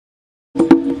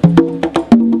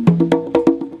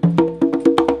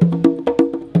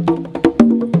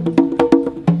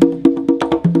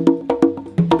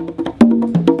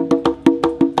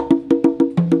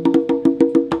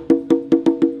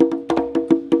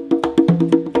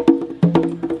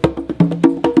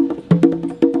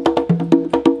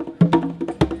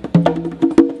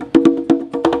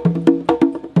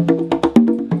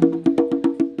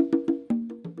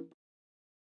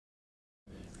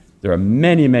There are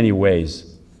many, many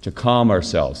ways to calm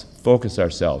ourselves, focus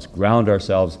ourselves, ground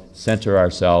ourselves, center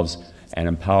ourselves, and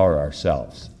empower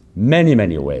ourselves. Many,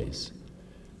 many ways.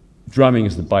 Drumming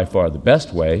is by far the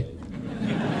best way,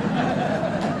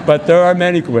 but there are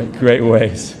many great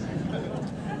ways.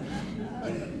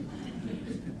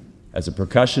 As a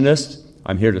percussionist,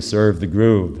 I'm here to serve the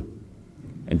groove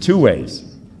in two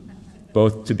ways,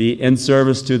 both to be in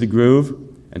service to the groove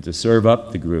and to serve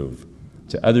up the groove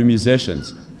to other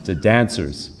musicians, to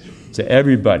dancers, to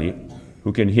everybody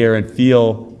who can hear and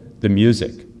feel the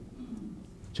music,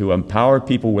 to empower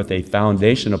people with a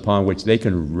foundation upon which they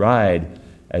can ride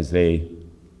as they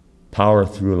power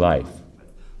through life.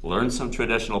 Learn some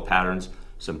traditional patterns,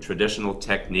 some traditional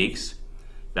techniques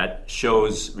that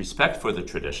shows respect for the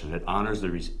tradition, it honors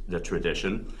the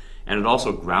tradition, and it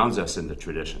also grounds us in the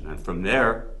tradition. And from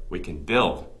there, we can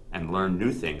build and learn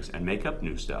new things and make up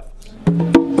new stuff.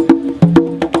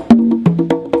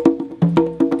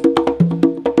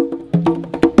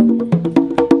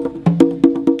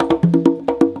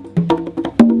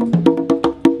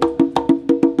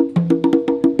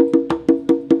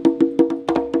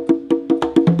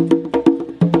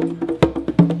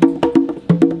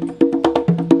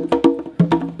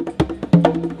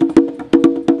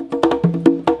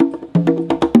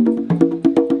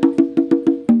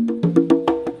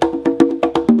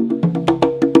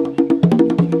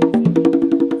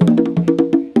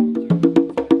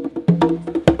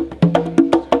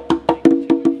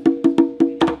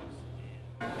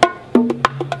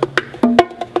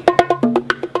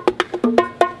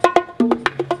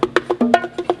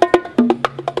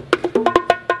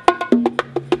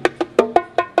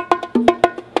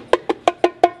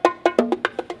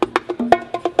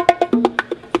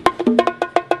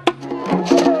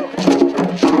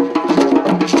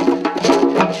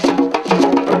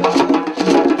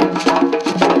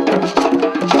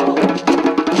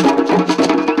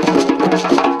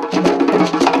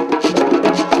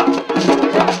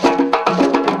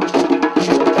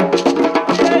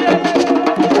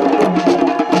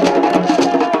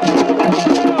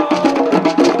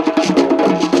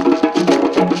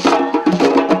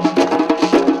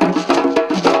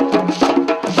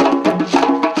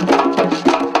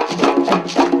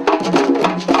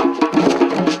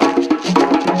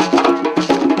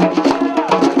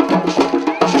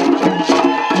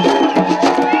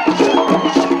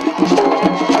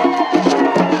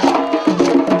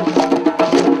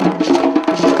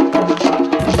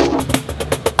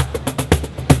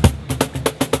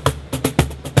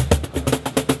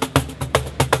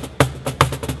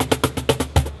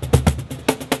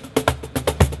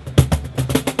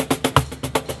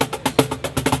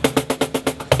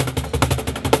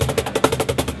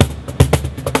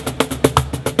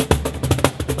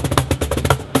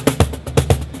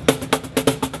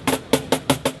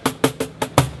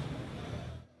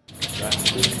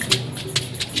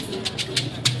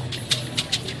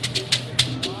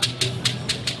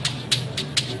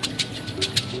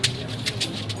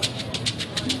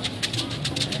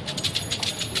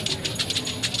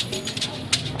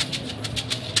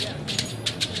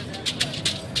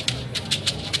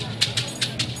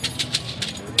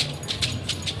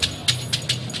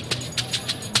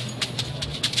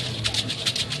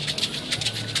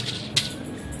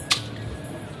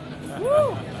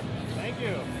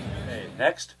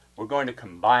 Next, we're going to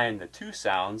combine the two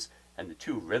sounds and the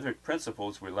two rhythmic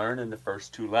principles we learned in the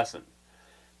first two lessons.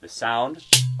 The sound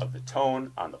of the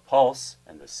tone on the pulse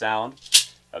and the sound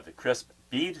of the crisp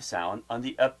bead sound on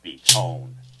the upbeat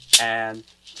tone, and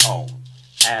tone,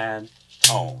 and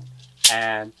tone,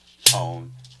 and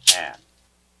tone, and.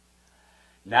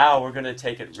 Now we're going to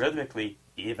take it rhythmically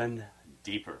even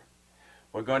deeper.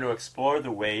 We're going to explore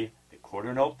the way the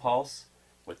quarter note pulse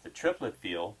with the triplet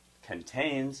feel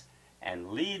contains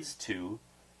and leads to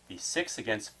the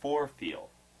 6/4 feel.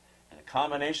 And a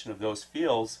combination of those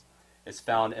feels is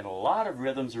found in a lot of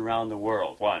rhythms around the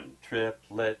world. 1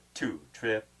 triplet, 2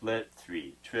 triplet,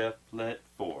 3 triplet,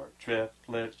 4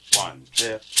 triplet, 1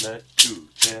 triplet, 2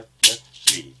 triplet,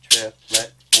 3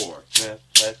 triplet, 4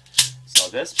 triplet. So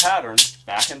this pattern,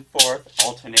 back and forth,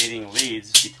 alternating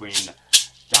leads between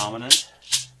dominant,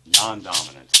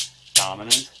 non-dominant,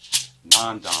 dominant,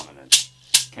 non-dominant,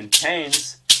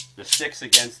 contains the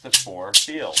 6/4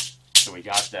 feel. So we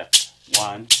got the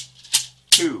 1,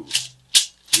 2,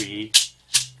 3,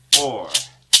 4,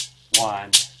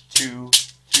 1, 2,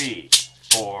 3,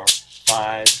 4,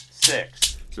 5,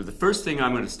 6. So the first thing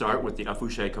I'm going to start with the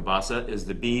Afushe Kabasa is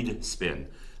the bead spin.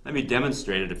 Let me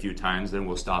demonstrate it a few times, then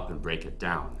we'll stop and break it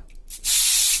down.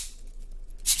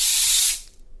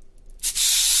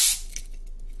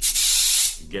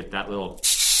 Get that little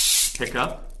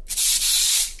pickup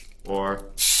or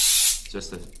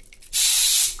just a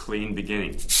clean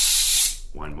beginning.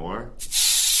 One more.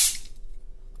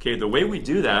 Okay, the way we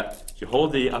do that, you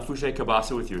hold the afouché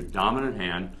cabasa with your dominant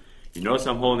hand. You notice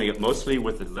I'm holding it mostly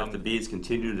with the thumb. The beads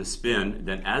continue to spin.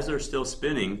 Then as they're still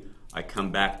spinning, I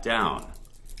come back down.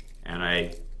 And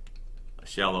a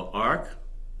shallow arc,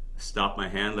 stop my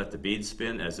hand, let the beads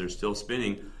spin. As they're still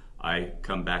spinning, I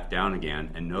come back down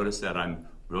again. And notice that I'm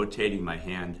rotating my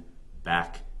hand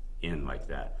back in like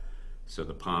that. So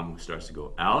the palm starts to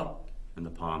go out and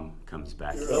the palm comes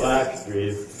back in. Relax,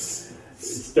 breathe.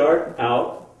 Start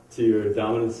out to your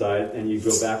dominant side and you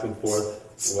go back and forth,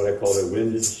 what I call the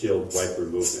winded shield wiper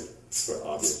movement for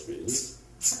obvious reasons.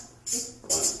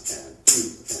 1 and 2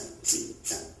 and 3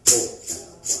 and 4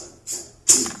 and 1 and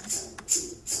 2 and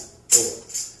 3 and 4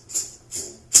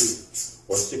 and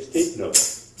 2. Or 16th note.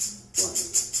 1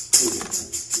 and 2 and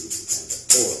 3 and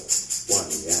 4. 1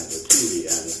 and a 2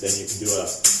 and then you can do a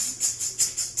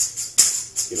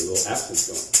get a little accent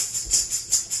going.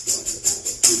 1 and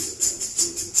a 2 and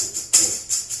 3 and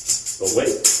 4. But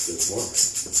wait, there's more.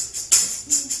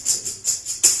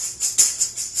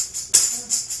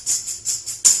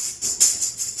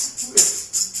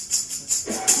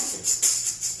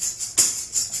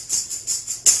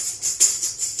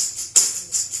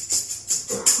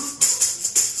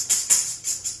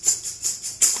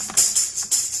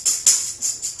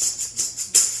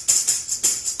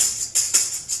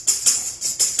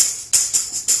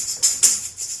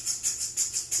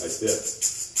 Like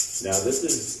this. Now this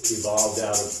is evolved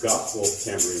out of gospel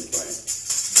tambourine playing.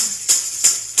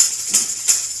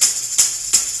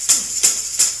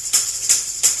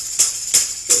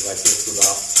 Goes like this for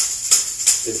about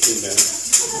 15 minutes.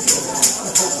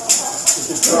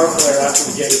 The guitar player after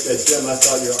the gate said, "Jim, I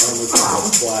thought your arm was going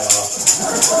to fly off."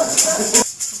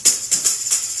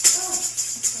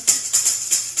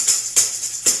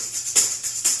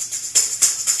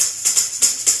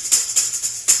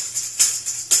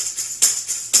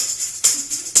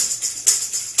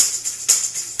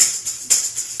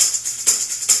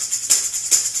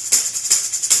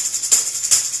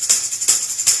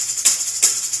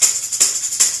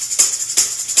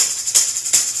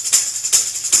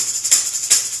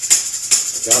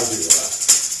 Gotta do that.